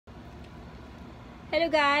Hello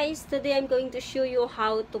guys, today I'm going to show you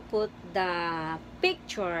how to put the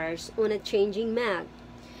pictures on a changing mag.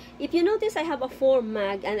 If you notice, I have a 4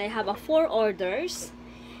 mag and I have a 4 orders,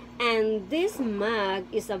 and this mag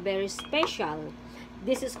is a very special.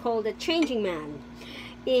 This is called a changing mag.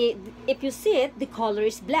 If you see it, the color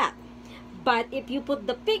is black, but if you put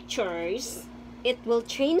the pictures, it will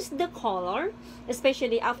change the color,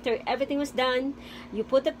 especially after everything was done. You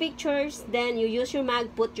put the pictures, then you use your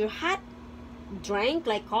mag, put your hot drink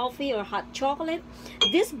like coffee or hot chocolate,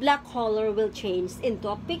 this black color will change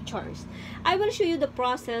into pictures. I will show you the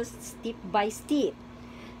process step by step.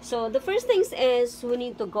 So the first things is we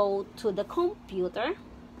need to go to the computer.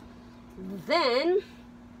 Then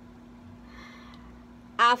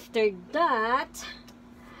after that,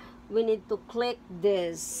 we need to click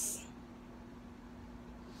this.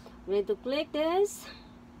 We need to click this.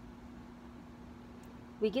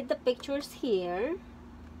 We get the pictures here.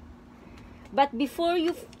 But before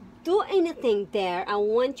you do anything there, I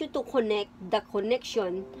want you to connect the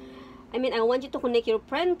connection. I want you to connect your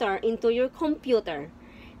printer into your computer.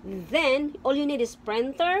 Then, all you need is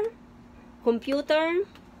printer, computer,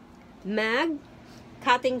 mag,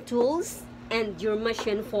 cutting tools, and your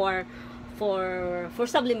machine for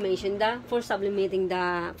sublimating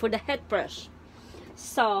the head brush.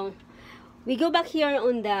 So, we go back here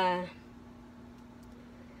on the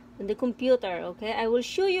computer. Okay, I will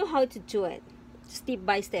show you how to do it step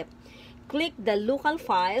by step. Click the local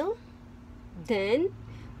file, then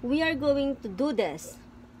we are going to do this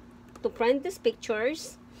to print these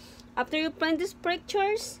pictures. After you print these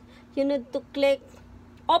pictures, you need to click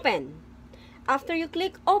open. After you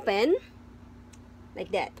click open,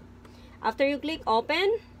 like that, after you click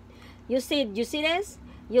open, you see this,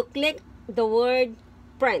 you click the word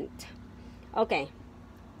print. Okay,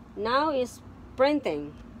 now it's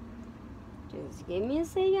printing. Just give me a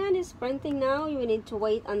second. It's printing now. You need to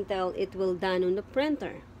wait until it will done on the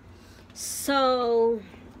printer. So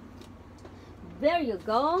there you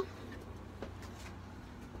go.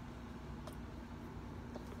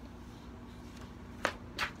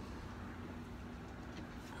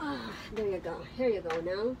 There you go. Here you go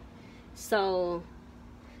now. So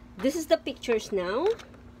this is the pictures now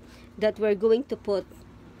that we're going to put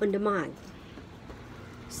on the mag.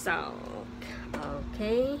 So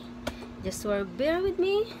okay, just bear with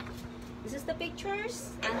me. This is the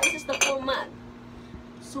pictures and this is the full mag.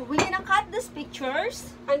 So we're gonna cut these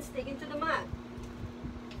pictures and stick into the mag.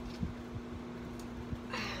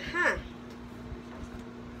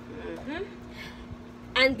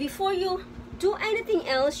 And before you do anything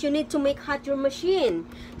else, you need to make hot your machine.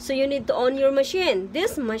 So you need to on your machine.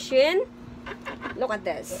 This machine, look at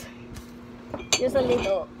this. Just a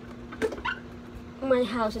little. My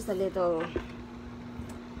house is a little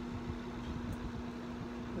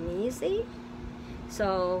easy.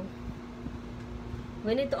 So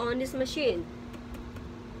we need to on this machine.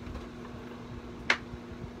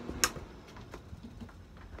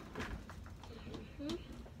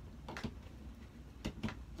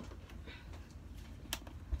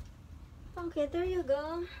 Okay, there you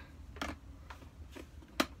go.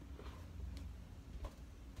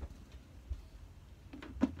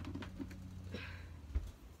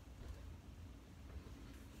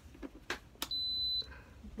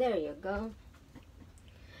 There you go.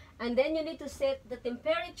 And then you need to set the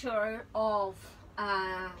temperature of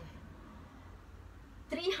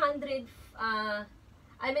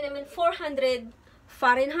 400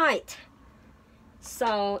 Fahrenheit.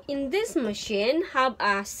 So in this machine have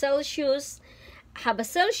a Celsius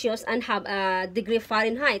and have a degree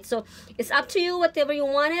Fahrenheit. So it's up to you, whatever you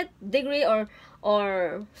want it, degree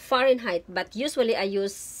or Fahrenheit, but usually I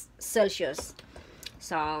use Celsius.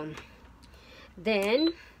 So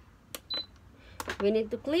then we need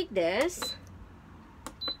to click this,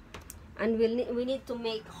 and we need to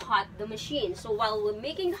make hot the machine. So while we're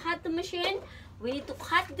making hot the machine, we need to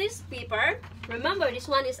cut this paper. Remember, this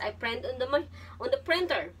one is I print on the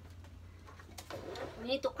printer. We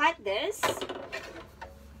need to cut this.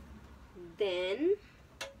 Then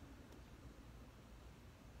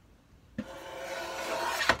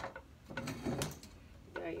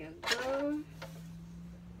there you go.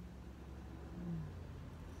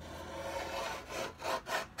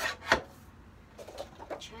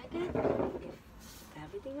 Check it if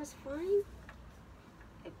everything was fine,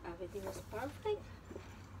 if everything was perfect.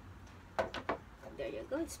 There you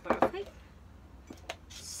go, it's perfect.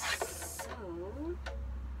 So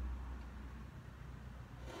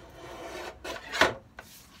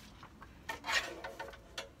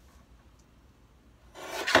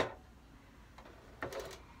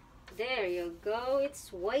there you go,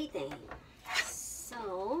 it's waiting.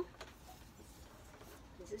 So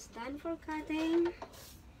is done for cutting,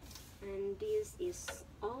 and this is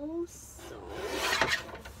also,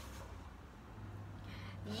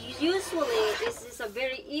 usually this is a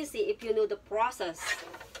very easy if you know the process.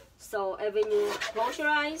 So when you close your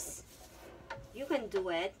eyes, you can do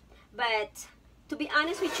it. But to be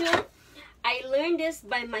honest with you, I learned this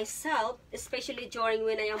by myself, especially during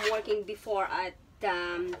when I am working before at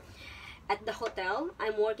the hotel.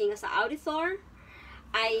 I'm working as an auditor.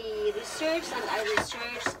 I researched and I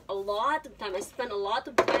researched a lot of time. I spent a lot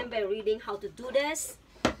of time by reading how to do this.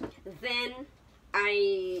 Then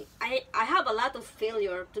I have a lot of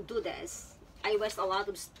failure to do this. I waste a lot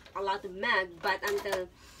of mag, but until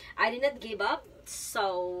I did not give up,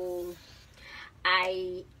 so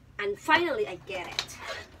finally I get it.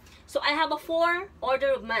 So I have a 4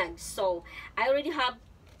 order of mags. So I already have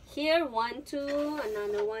here 1, 2,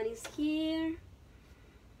 another one is here.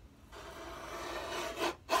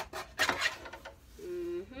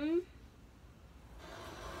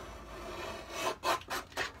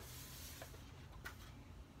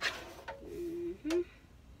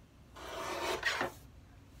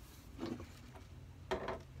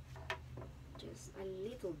 Just a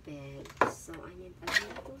little bit. So I need a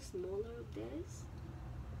little smaller of this.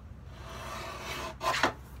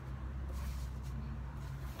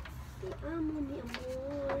 Te amo, mi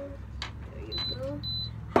amor. There you go.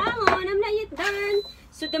 Hang on, I'm not yet done.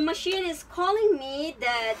 So the machine is calling me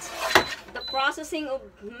that the processing of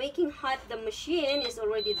making hot the machine is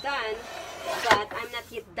already done, but I'm not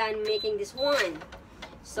yet done making this one.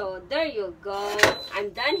 So there you go. I'm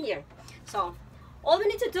done here. So all we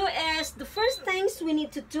need to do is, the first things we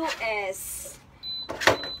need to do is,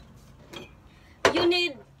 you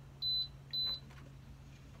need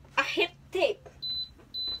a heat tape.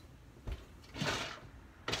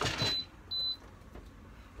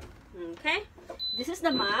 Okay, this is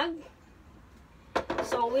the mag.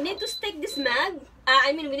 So we need to stick this mag,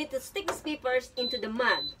 we need to stick these papers into the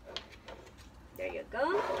mag. There you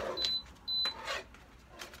go.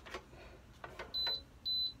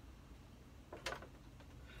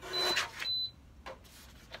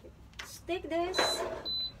 Stick this.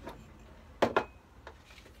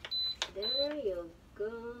 There you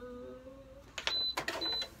go.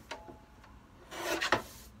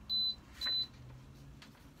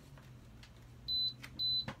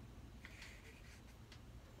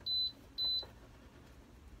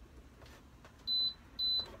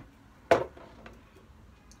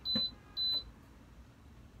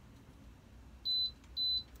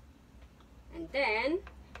 And then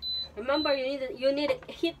remember, you need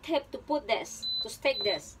a heat tape to put this, to stick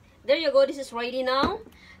this. There you go. This is ready now.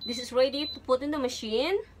 This is ready to put in the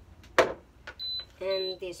machine.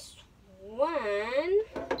 And this one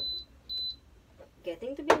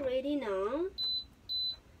getting to be ready now.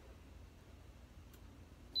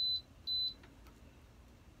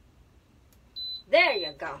 There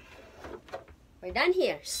you go. We're done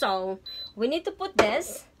here. So we need to put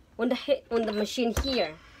this on the machine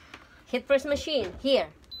here. Heat press machine here.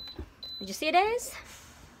 Did you see this?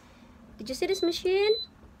 Did you see this machine?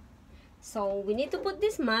 So we need to put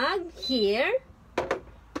this mug here.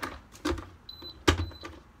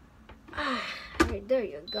 There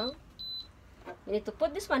you go. We need to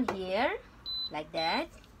put this one here, like that.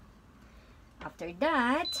 After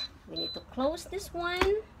that, we need to close this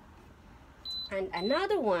one. And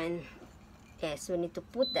another one. Yes, we need to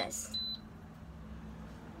put this.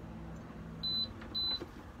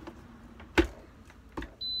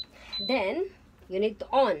 Then, you need to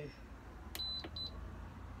on.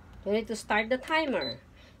 You need to start the timer.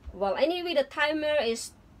 Well, anyway, the timer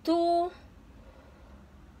is 2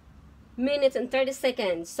 minutes and 30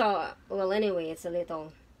 seconds. So, well, anyway, it's a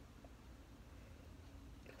little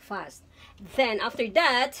fast. Then, after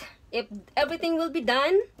that, if everything will be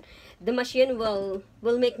done, the machine will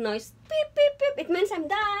make noise. Beep, beep, beep. It means I'm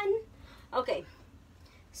done. Okay.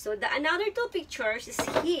 So, the another 2 pictures is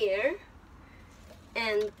here.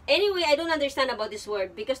 And anyway, I don't understand about this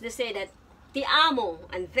word because they say that Te amo,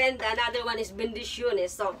 and then the another one is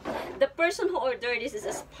bendiciones. So the person who ordered this is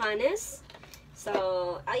a Spanish.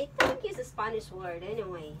 So I think it's a Spanish word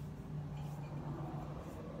anyway.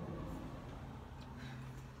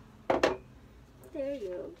 There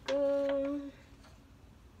you go.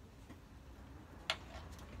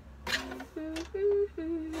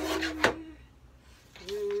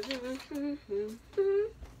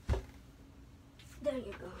 There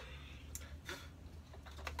you go.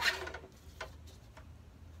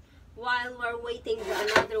 While we're waiting for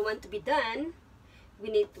another one to be done, we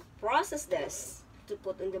need to process this to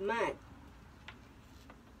put in the mag.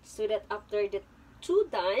 So that after the 2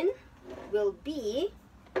 done will be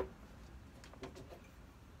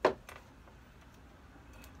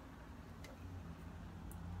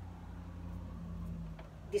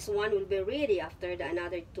this one will be ready after the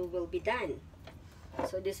another two will be done.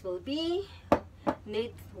 So this will be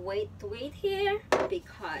need wait here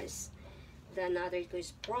because the another two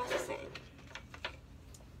is processing.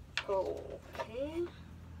 Okay.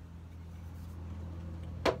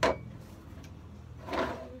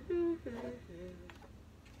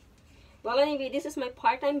 Well, anyway, this is my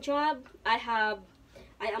part-time job. I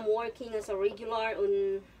am working as a regular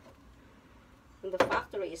on the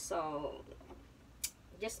factory, so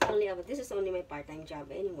just only this is only my part-time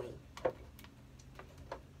job anyway.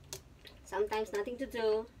 Sometimes nothing to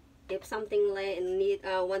do. If something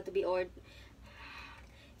want to be ordered,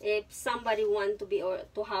 if somebody want to be or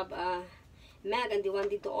to have a mug and they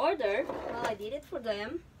wanted to order, well, I did it for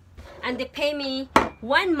them, and they pay me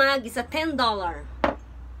one mug is a $10.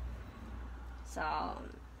 So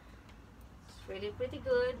it's really pretty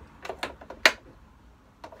good,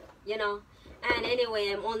 you know. And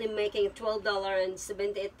anyway, I'm only making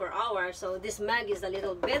 $12.78 per hour, so this mug is a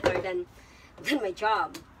little better than my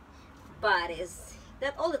job. But it's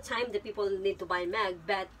not all the time that people need to buy mug.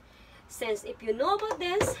 But since if you know about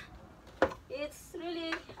this, it's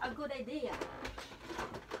really a good idea.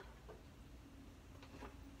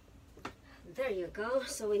 There you go.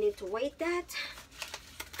 So we need to wait that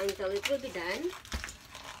until it will be done.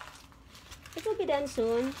 It will be done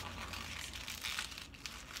soon.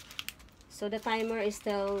 So the timer is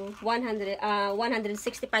still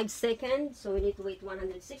 165 seconds. So we need to wait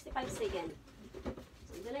 165 seconds.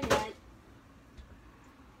 Something like that.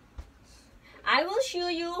 I will show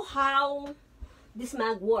you how this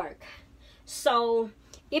mug work. So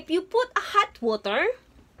if you put a hot water,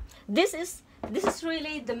 this is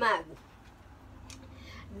really the mug.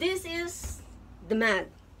 This is the mug,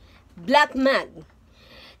 black mug.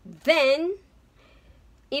 Then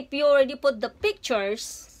if you already put the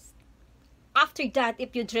pictures, after that,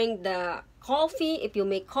 if you drink the coffee, if you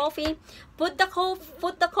make coffee, put the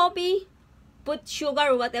coffee, put sugar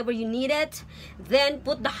or whatever you need it, then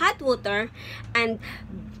put the hot water, and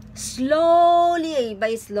slowly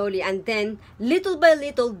by slowly, and then little by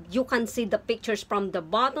little, you can see the pictures from the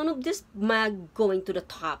bottom of this mug going to the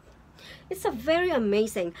top. It's a very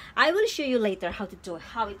amazing. I will show you later how to do it,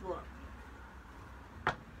 how it works.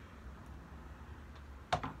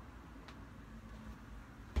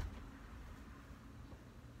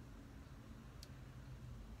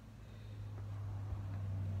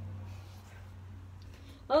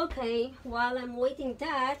 Okay, while I'm waiting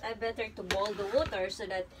that, I better to boil the water so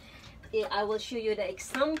that I will show you the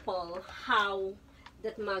example how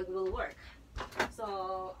that mug will work.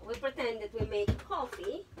 So we pretend that we make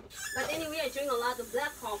coffee, but anyway, I drink a lot of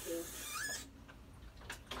black coffee.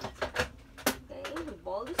 Okay, we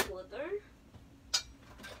boil this water.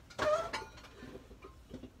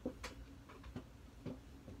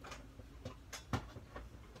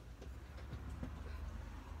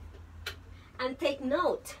 And take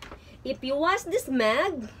note, if you wash this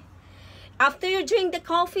mug, after you drink the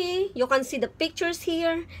coffee, you can see the pictures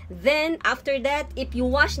here. Then after that, if you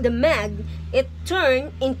wash the mug, it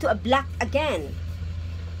turns into a black again.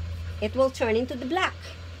 It will turn into the black.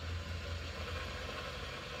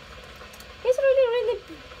 It's really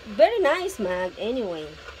very nice mug anyway.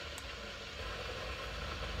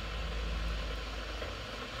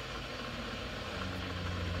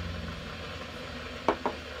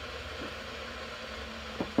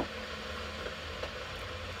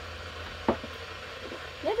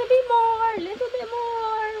 Little bit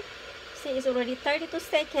more. See, it's already 32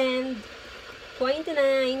 seconds.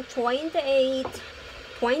 29, 28,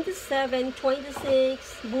 27,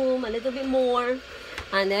 26. Boom, a little bit more.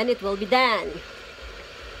 And then it will be done.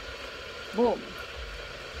 Boom.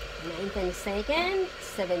 19 seconds,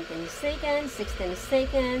 17 seconds, 16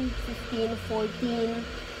 seconds, 15, 14,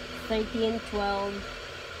 13, 12.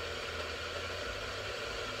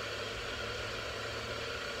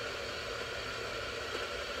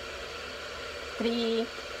 3,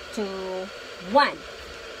 2, 1.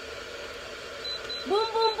 Boom,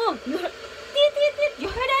 boom, boom. You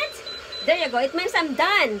heard it? There you go. It means I'm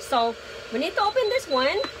done. So we need to open this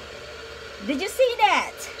one. Did you see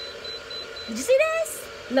that? Did you see this?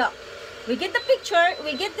 Look. We get the picture.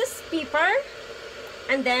 We get this paper.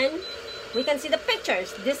 And then we can see the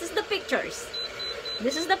pictures. This is the pictures.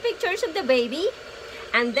 This is the pictures of the baby.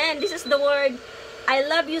 And then this is the word, I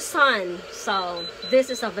love you, son. So this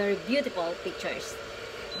is a very beautiful pictures.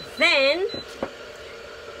 Then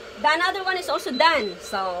the another one is also done.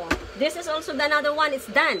 So this is also the another one. It's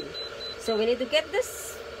done. So we need to get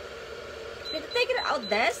this. We need to take it out.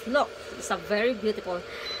 This look, it's a very beautiful.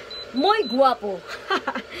 Muy guapo.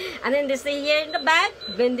 And then this here in the back,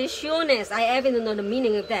 bendiciones. I even don't know the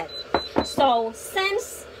meaning of that. So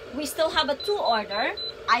since we still have a 2 order.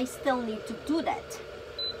 I still need to do that.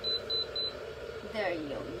 There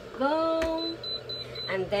you go.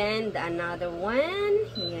 And then another one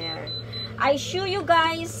here. I show you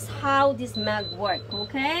guys how this mag work,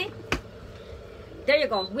 okay? There you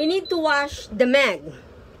go. We need to wash the mag.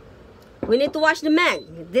 We need to wash the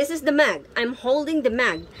mag. This is the mag. I'm holding the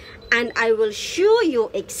mag. And I will show you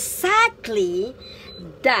exactly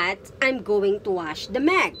that I'm going to wash the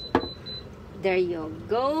mag. There you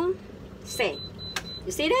go. See.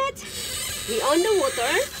 You see that? We on the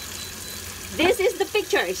water. This is the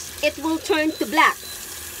pictures. It will turn to black.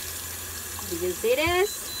 Did you see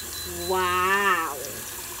this? Wow.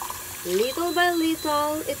 Little by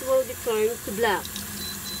little, it will be turned to black.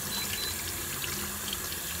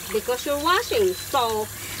 Because you're washing. So,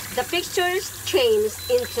 the pictures change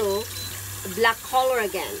into black color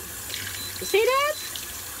again. You see that?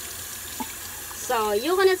 So,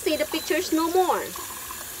 you're gonna see the pictures no more.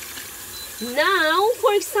 Now,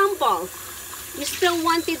 for example, you still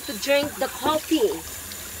wanted to drink the coffee.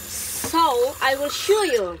 So, I will show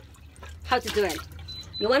you how to do it.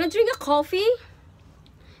 You want to drink a coffee?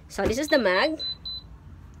 So, this is the mag.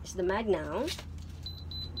 This is the mag now.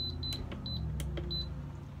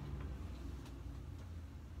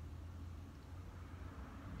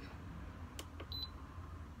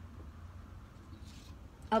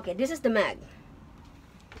 Okay, this is the mag.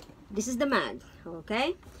 This is the mag,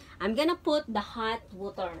 okay? I'm gonna put the hot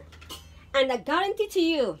water. And I guarantee to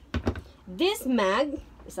you, this mag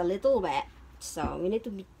is a little wet. So, we need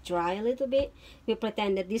to be dry a little bit. We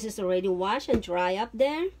pretend that this is already washed and dry up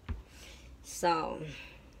there. So,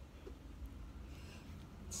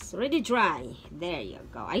 it's already dry. There you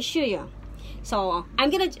go. I show you. So, I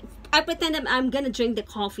pretend that I'm gonna drink the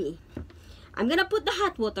coffee. I'm gonna put the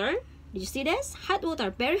hot water. Did you see this? Hot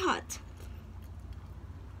water, very hot.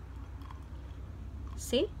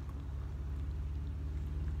 See?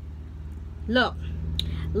 Look,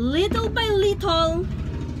 little by little,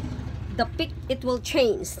 it will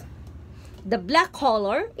change. The black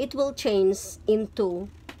color, it will change into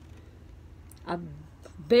a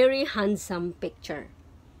very handsome picture.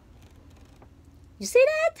 You see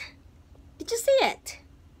that? Did you see it?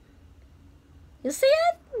 You see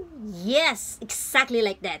it? Yes, exactly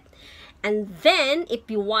like that. And then,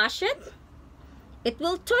 if you wash it, it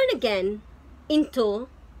will turn again into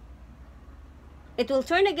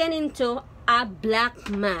a black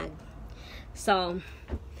mag. So,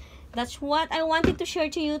 that's what I wanted to share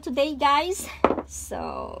to you today, guys.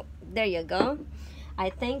 So, there you go.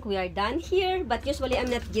 I think we are done here. But usually,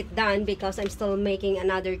 I'm not yet done because I'm still making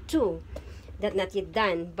another 2 that not yet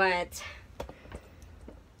done. But,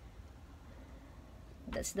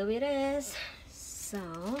 that's the way it is. So,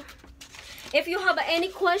 if you have any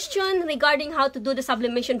question regarding how to do the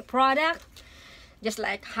sublimation product, just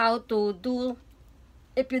like how to do,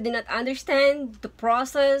 if you did not understand the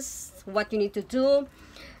process, what you need to do,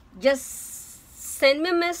 just send me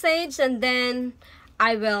a message, and then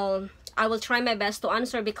I will try my best to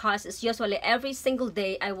answer, because it's usually every single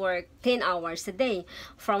day I work 10 hours a day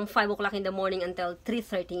from 5 o'clock in the morning until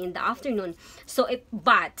 3:30 in the afternoon. So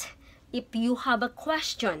if you have a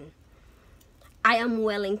question, I am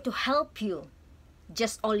willing to help you.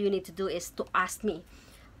 Just all you need to do is to ask me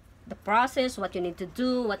the process, what you need to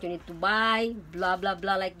do, what you need to buy, blah blah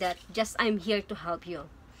blah, like that. Just I'm here to help you.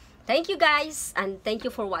 Thank you guys, and thank you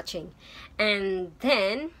for watching. And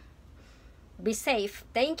then be safe.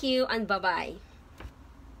 Thank you, and bye bye.